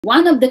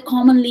One of the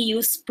commonly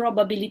used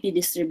probability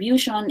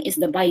distribution is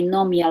the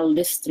binomial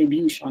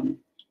distribution.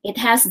 It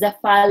has the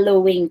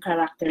following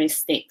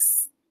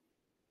characteristics.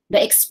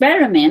 The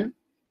experiment,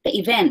 the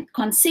event,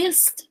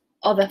 consists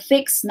of a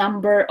fixed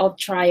number of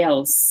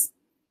trials.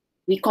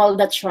 We call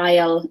the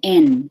trial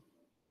N.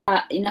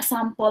 In a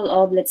sample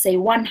of, let's say,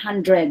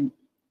 100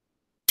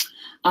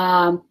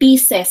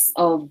 pieces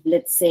of,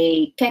 let's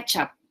say,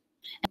 ketchup,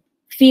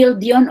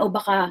 filled yon o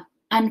baka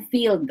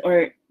unfilled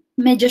or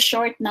medyo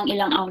short ng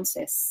ilang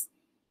ounces.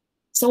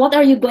 So what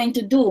are you going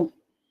to do?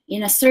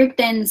 In a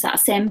certain, sa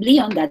assembly,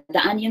 on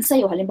dadaan yun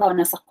sa'yo. Halimbawa,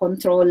 nasa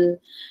control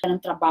ng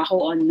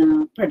trabaho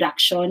on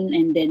production,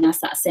 and then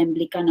nasa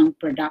assembly ka ng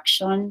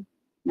production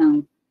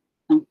ng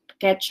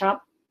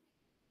ketchup.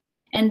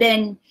 And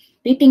then,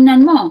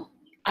 titingnan mo,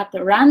 at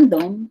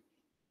random,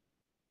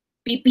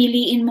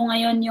 pipiliin mo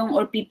ngayon yung,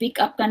 or pipick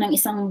up ka ng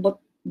isang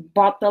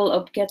bottle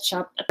of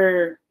ketchup,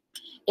 or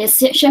is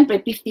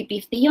syempre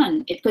 50-50 yon.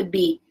 It could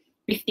be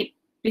 50,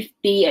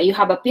 you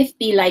have a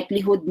 50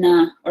 likelihood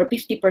na, or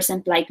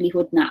 50%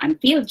 likelihood na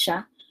unfilled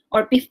siya,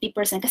 or 50%,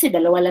 kasi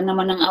dalawa lang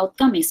naman ang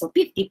outcome so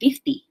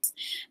 50-50.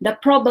 The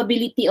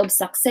probability of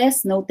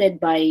success noted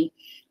by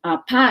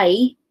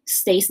pi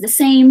stays the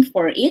same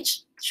for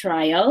each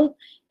trial,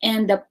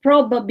 and the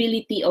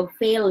probability of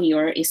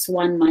failure is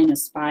 1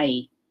 minus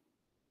pi.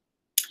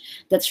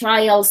 The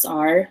trials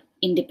are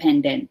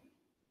independent,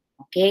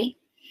 okay?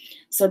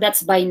 So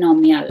that's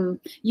binomial.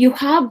 You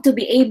have to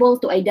be able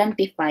to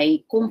identify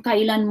kung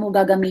kailan mo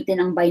gagamitin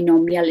ang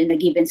binomial in a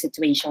given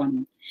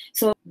situation.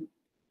 So,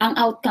 ang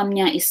outcome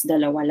niya is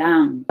dalawa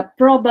lang. The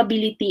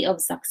probability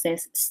of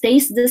success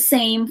stays the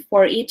same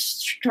for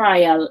each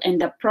trial, and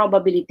the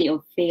probability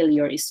of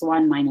failure is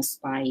 1 minus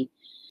pi.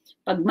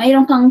 Pag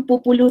mayroon kang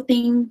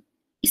pupuluting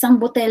isang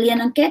botelya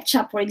ng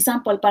ketchup, for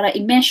example, para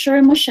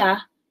i-measure mo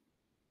siya,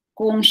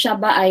 kung siya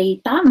ba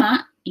ay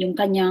tama, yung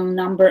kanyang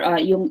number,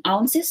 yung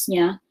ounces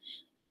niya,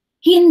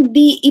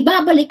 hindi,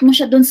 ibabalik mo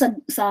siya dun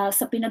sa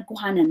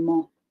pinagkuhanan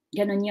mo.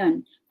 Ganun yun.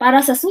 Para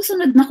sa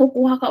susunod na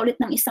kukuha ka ulit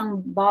ng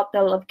isang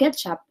bottle of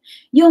ketchup,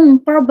 yung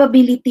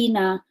probability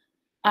na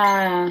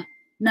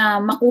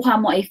makuha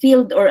mo ay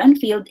filled or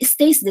unfilled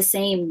stays the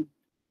same.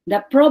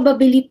 The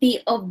probability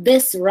of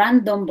this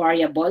random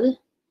variable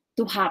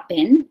to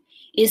happen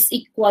is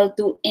equal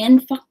to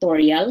n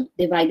factorial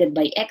divided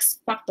by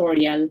x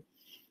factorial,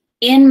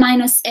 n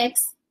minus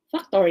x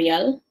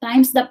factorial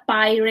times the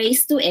pi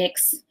raised to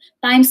x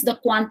times the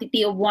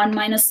quantity of 1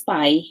 minus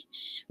pi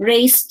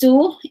raised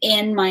to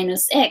n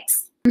minus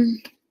x.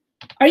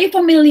 Are you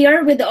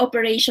familiar with the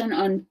operation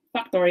on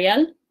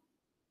factorial?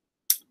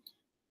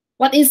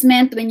 What is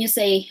meant when you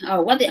say,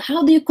 how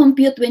do you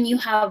compute when you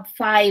have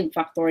 5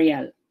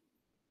 factorial?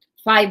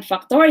 5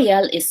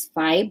 factorial is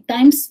 5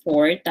 times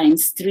 4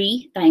 times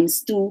 3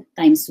 times 2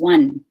 times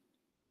 1.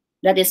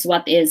 That is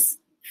what is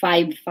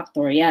 5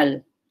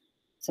 factorial.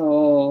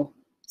 So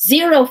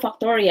 0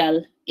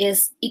 factorial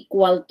is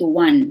equal to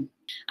 1.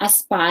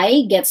 As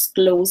pi gets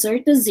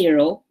closer to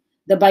 0,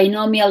 the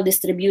binomial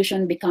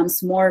distribution becomes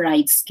more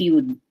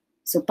right-skewed.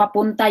 So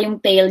papunta yung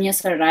tail niya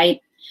sa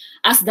right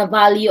as the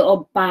value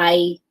of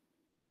pi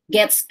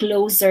gets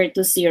closer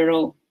to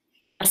 0.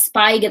 As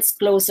pi gets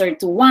closer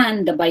to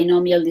 1, the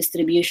binomial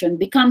distribution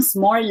becomes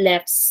more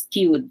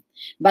left-skewed.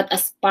 But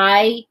as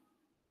pi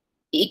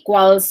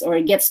equals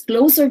or gets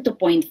closer to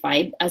 0.5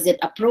 as it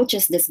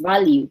approaches this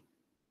value,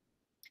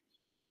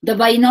 the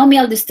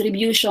binomial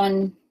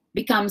distribution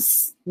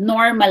becomes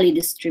normally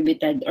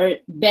distributed, or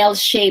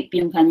bell-shape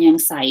yung kanyang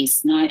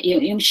size. No?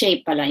 Yung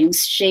shape pala, yung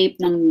shape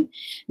ng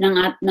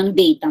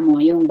data mo,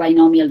 yung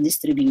binomial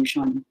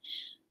distribution.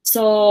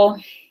 So,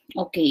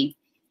 okay.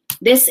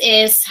 This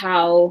is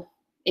how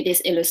it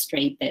is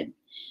illustrated.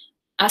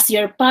 As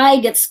your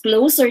pi gets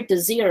closer to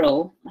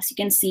 0, as you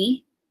can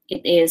see,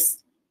 it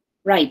is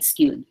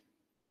right-skewed.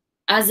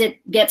 As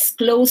it gets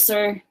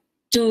closer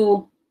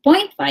to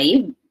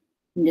 0.5,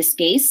 in this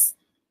case,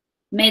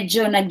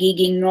 medyo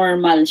nagiging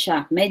normal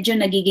siya. Medyo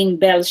nagiging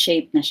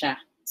bell-shaped na siya.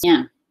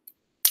 Yeah.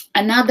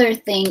 Another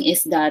thing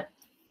is that,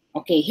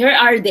 okay, here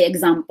are the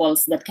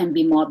examples that can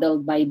be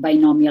modeled by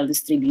binomial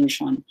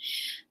distribution.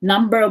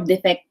 Number of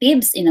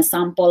defectives in a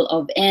sample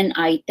of n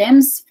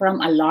items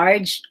from a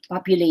large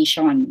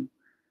population.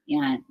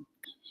 Yan.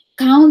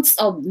 Counts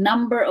of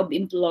number of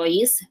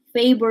employees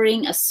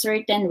favoring a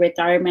certain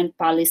retirement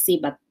policy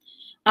but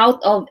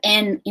out of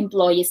n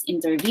employees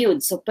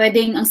interviewed. So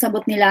pwedeng ang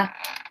sagot nila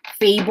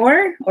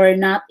favor or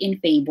not in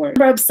favor.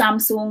 Number of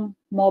Samsung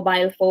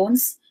mobile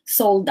phones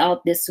sold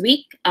out this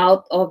week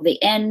out of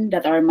the n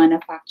that are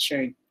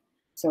manufactured.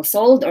 So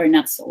sold or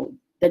not sold.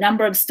 The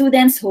number of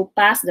students who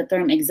passed the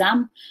term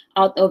exam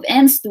out of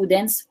n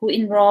students who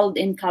enrolled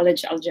in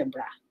college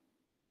algebra.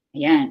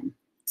 Ayan.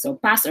 So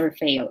pass or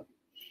fail.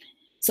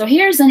 So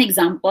here's an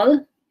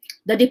example.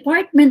 The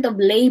Department of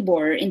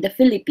Labor in the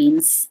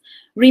Philippines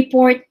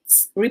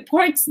reports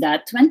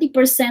that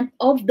 20%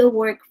 of the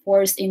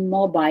workforce in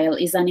mobile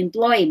is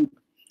unemployed.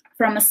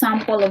 From a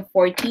sample of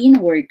 14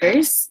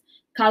 workers,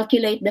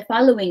 calculate the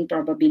following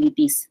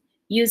probabilities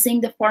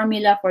using the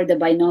formula for the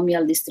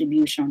binomial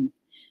distribution.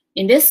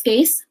 In this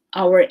case,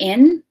 our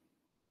n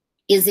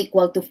is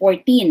equal to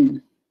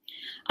 14.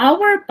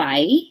 Our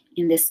pi,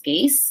 in this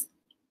case,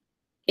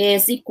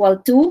 is equal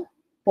to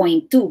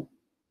 0.2.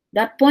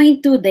 That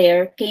 0.2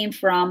 there came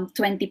from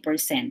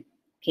 20%,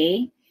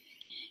 okay?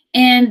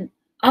 And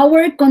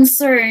our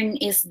concern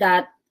is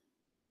that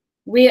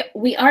we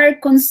are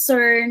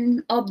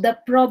concerned of the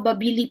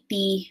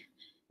probability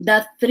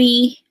that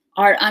 3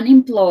 are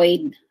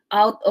unemployed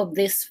out of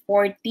these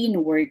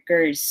 14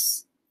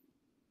 workers.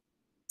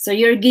 So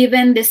you're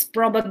given this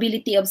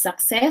probability of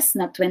success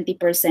na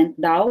 20%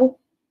 daw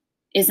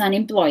is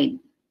unemployed.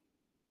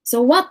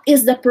 So what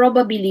is the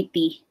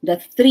probability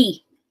that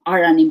 3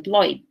 are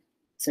unemployed?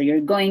 So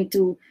you're going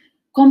to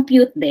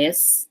compute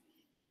this.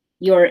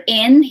 Your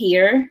n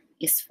here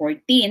is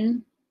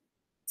 14.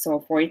 So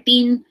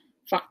 14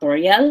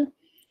 factorial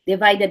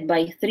divided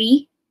by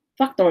 3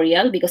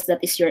 factorial because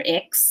that is your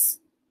x.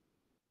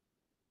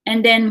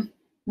 And then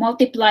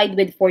multiplied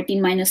with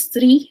 14 minus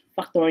 3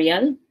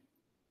 factorial.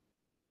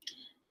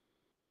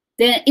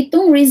 Then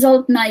itong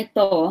result na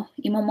ito,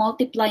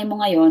 imo-multiply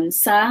mo ngayon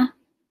sa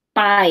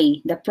pi,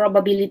 the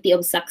probability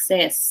of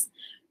success,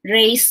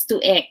 raised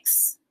to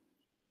x,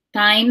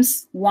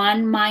 times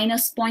 1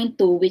 minus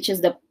 0.2, which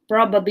is the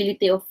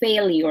probability of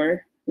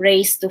failure,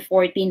 raised to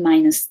 14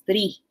 minus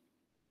 3.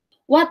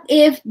 What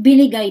if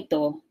binigay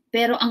to,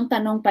 pero ang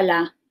tanong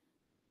pala,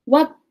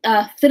 what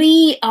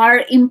 3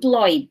 are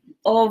employed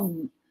of,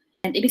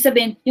 and ibig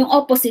sabihin, yung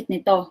opposite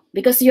nito,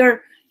 because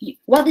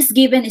what is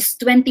given is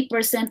 20%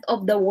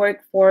 of the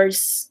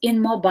workforce in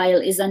mobile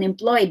is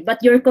unemployed,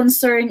 but your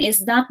concern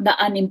is not the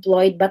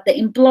unemployed, but the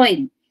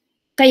employed.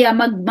 Kaya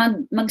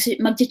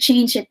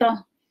mag-change ito.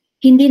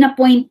 Hindi na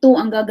 0.2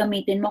 ang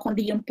gagamitin mo,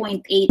 kundi yung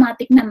 0.8.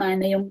 Automatic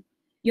naman na yung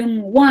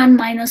 1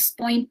 minus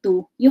 0.2,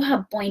 you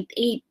have 0.8.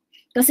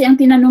 Kasi ang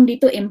tinanong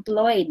dito,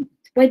 employed.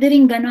 Pwede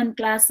rin ganon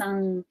class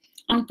ang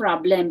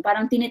problem.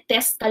 Parang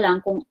tinitest ka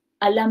lang kung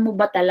alam mo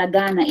ba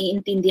talaga,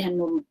 naiintindihan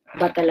mo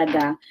ba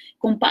talaga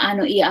kung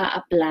paano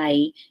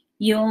i-apply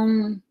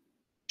yung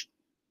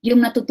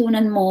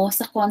natutunan mo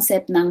sa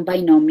concept ng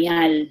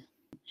binomial.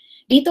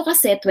 Dito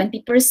kasi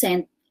 20%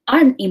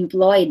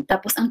 unemployed.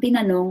 Tapos ang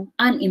tinanong,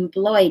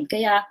 unemployed.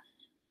 Kaya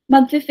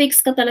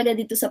mag-fix ka talaga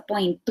dito sa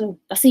 0.2.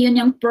 Kasi yun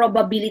yung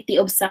probability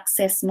of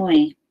success mo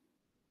eh.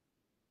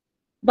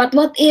 But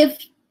what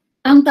if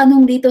ang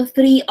tanong dito,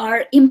 3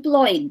 are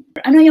employed?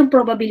 Ano yung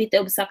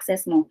probability of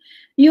success mo?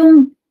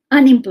 Yung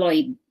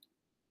unemployed.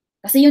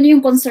 Kasi yun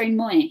yung concern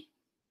mo eh.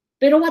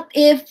 Pero what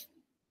if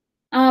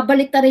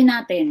baliktarin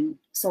natin?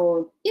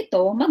 So,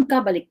 ito,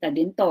 magkabaliktad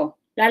din to.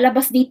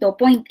 Lalabas dito,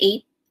 0.8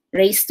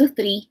 raised to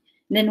 3,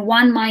 then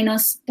 1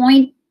 minus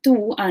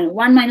 0.2, 1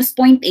 minus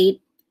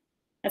 0.8.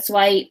 That's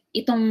why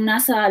itong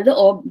nasa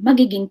loob,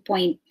 magiging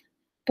 0.2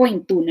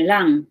 na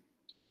lang.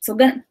 So,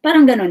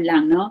 parang ganun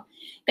lang, no?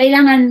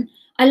 Kailangan,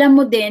 alam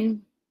mo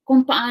din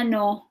kung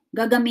paano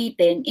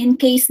gagamitin in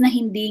case na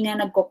hindi nga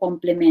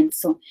nagko-complement.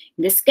 So,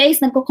 in this case,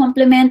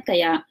 nagko-complement,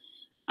 kaya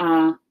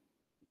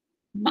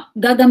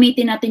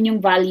gagamitin natin yung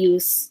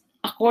values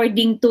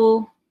according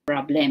to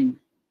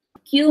problem.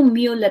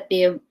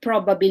 Cumulative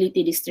probability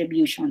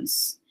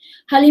distributions.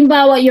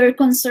 Halimbawa, your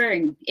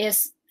concern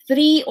is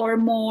 3 or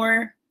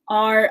more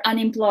are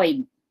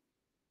unemployed.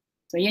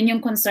 So, yun yung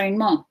concern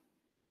mo.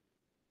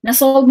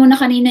 Nasolve mo na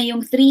kanina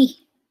yung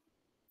 3.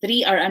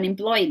 3 are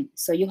unemployed.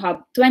 So you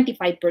have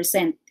 25%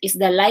 is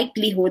the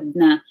likelihood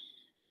na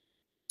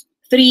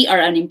 3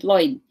 are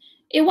unemployed.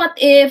 Eh, what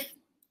if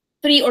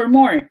 3 or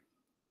more?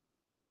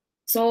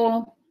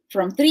 So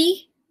from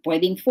 3,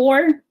 pwedeng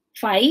 4,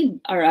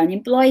 5 are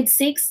unemployed,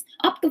 6,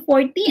 up to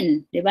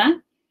 14, di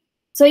ba?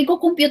 So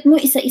i-compute mo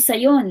isa-isa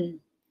yon.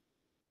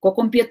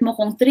 Ko-compute mo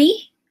kung 3,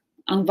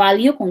 ang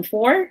value kung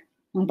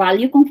 4, ang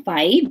value kung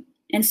 5,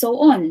 and so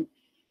on.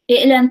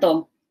 Eh, ilan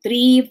to?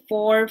 3,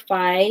 4,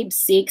 5, 6,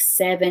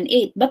 7,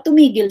 8. Ba't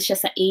tumigil siya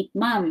sa 8,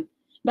 ma'am?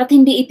 Ba't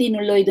hindi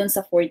itinuloy doon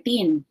sa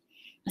 14?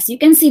 As you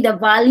can see, the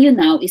value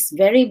now is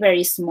very,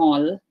 very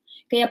small.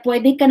 Kaya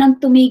pwede ka nang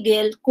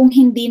tumigil kung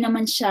hindi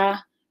naman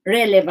siya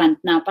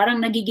relevant na.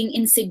 Parang nagiging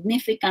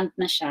insignificant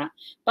na siya.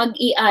 Pag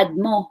i-add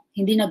mo,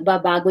 hindi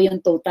nagbabago yung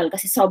total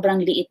kasi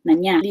sobrang liit na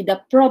niya.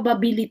 The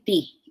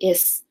probability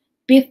is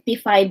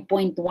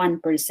 55.1%.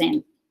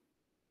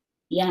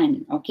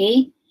 Yan,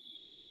 okay?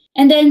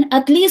 And then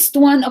at least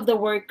one of the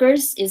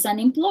workers is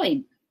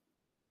unemployed.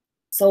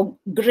 So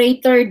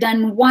greater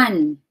than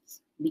 1.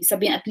 Ibig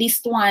sabihin at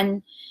least 1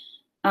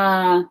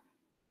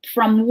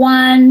 from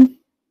 1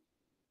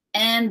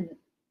 and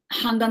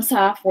hanggang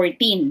sa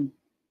 14.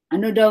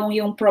 Ano daw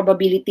yung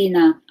probability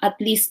na at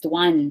least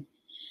 1?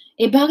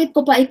 Eh bakit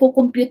ko pa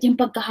i-compute yung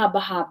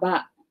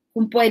pagkahaba-haba?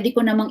 Kung pwede ko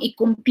namang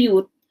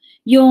i-compute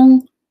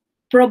yung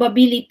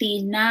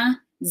probability na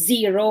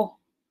 0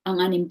 ang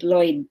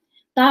unemployed.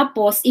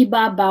 Tapos,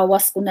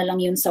 ibabawas ko na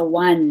lang yun sa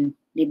 1.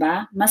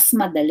 Diba? Mas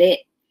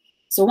madali.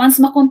 So, once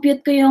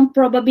ma-compute ko yung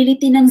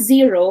probability ng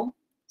 0,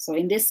 so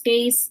in this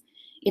case,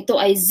 ito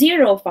ay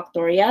 0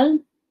 factorial.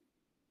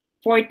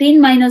 14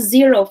 minus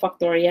 0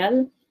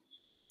 factorial.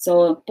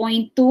 So,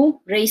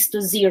 0.2 raised to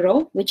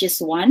 0, which is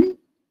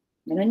 1.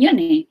 Ganun yun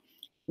eh.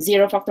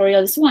 0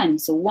 factorial is 1.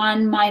 So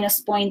 1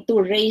 minus 0.2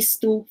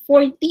 raised to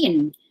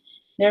 14.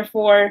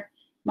 Therefore,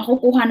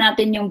 makukuha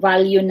natin yung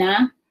value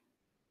na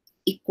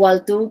equal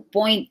to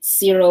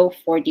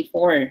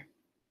 0.044.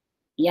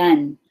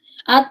 Yan.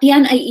 At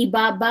yan ay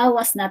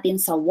ibabawas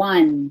natin sa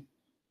 1.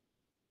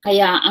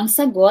 Kaya ang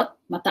sagot,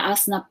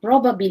 mataas na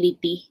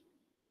probability,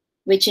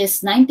 which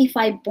is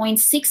 95.6%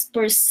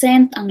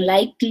 ang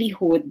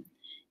likelihood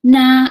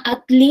na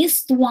at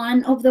least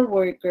one of the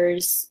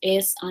workers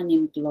is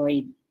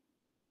unemployed.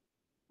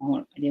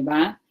 O, di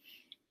ba?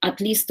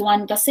 At least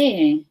one kasi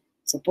eh.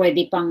 So,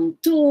 pwede pang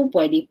 2,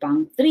 pwede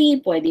pang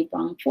 3, pwede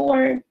pang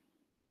 4.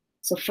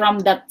 So, from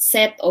that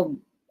set of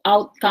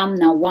outcome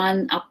na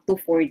 1 up to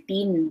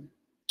 14,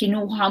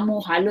 kinuha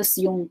mo halos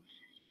yung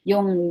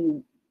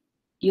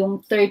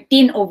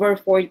 13 over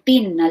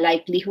 14 na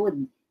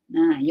likelihood.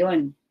 Na,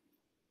 yun.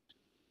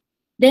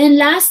 Then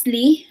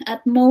lastly,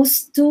 at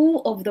most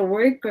 2 of the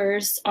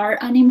workers are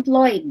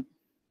unemployed.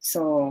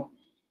 So,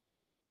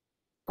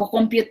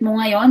 kukompute mo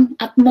ngayon,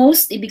 at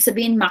most, ibig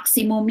sabihin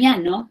maximum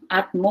yan, no?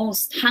 At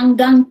most,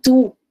 hanggang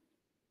 2.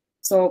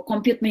 So,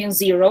 compute mo yung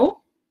 0.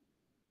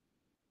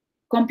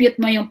 Compute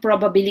mo yung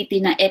probability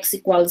na x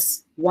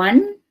equals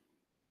 1.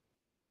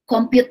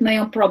 Compute mo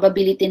yung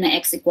probability na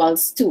x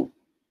equals 2.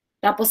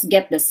 Tapos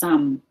get the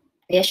sum.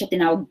 Kaya siya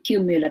tinawag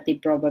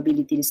cumulative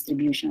probability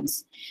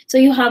distributions.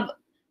 So, you have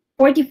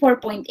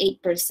 44.8%.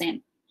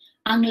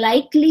 Ang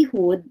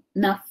likelihood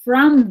na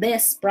from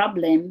this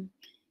problem,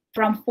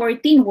 from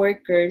 14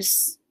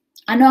 workers,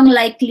 ano ang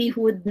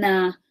likelihood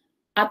na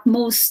at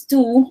most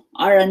 2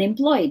 are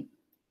unemployed?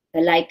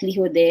 The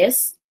likelihood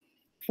is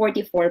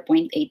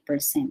 44.8%.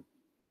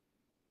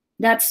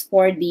 That's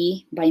for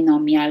the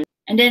binomial.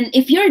 And then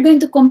if you're going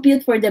to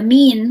compute for the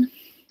mean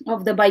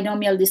of the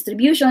binomial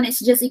distribution,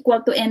 it's just equal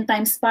to n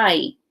times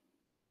pi.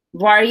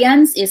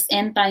 Variance is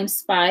n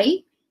times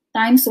pi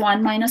times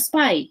 1 minus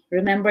pi.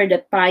 Remember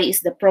that pi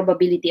is the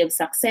probability of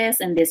success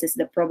and this is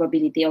the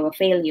probability of a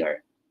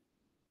failure.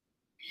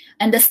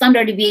 And the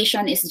standard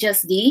deviation is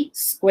just the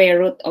square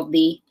root of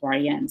the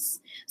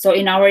variance. So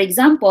in our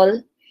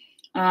example,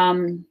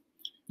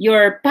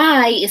 your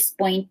pi is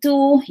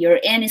 0.2, your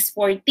n is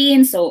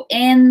 14, so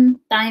n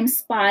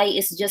times pi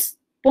is just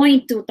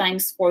 0.2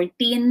 times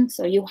 14,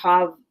 so you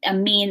have a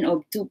mean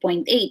of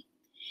 2.8.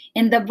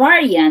 And the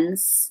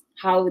variance,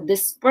 how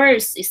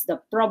dispersed is the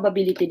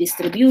probability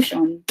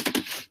distribution,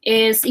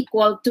 is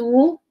equal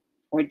to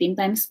 14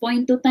 times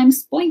 0.2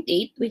 times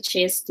 0.8, which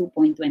is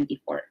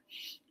 2.24.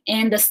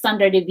 And the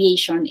standard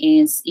deviation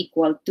is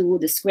equal to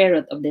the square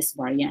root of this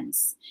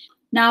variance.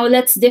 Now,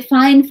 let's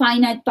define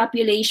finite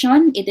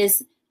population. It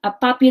is a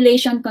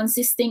population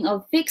consisting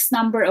of fixed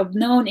number of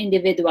known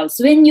individuals.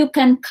 When you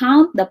can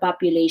count the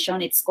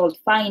population, it's called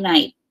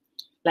finite.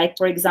 Like,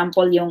 for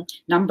example, yung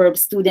number of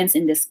students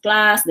in this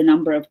class, the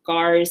number of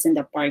cars in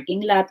the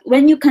parking lot,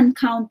 when you can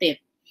count it.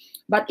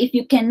 But if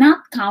you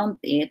cannot count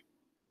it,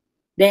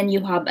 then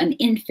you have an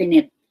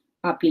infinite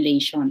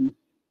population.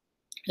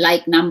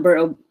 Like number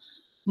of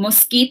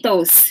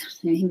mosquitoes,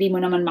 hindi mo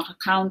naman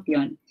makakount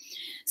yon.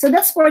 So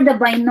that's for the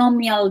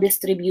binomial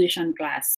distribution class.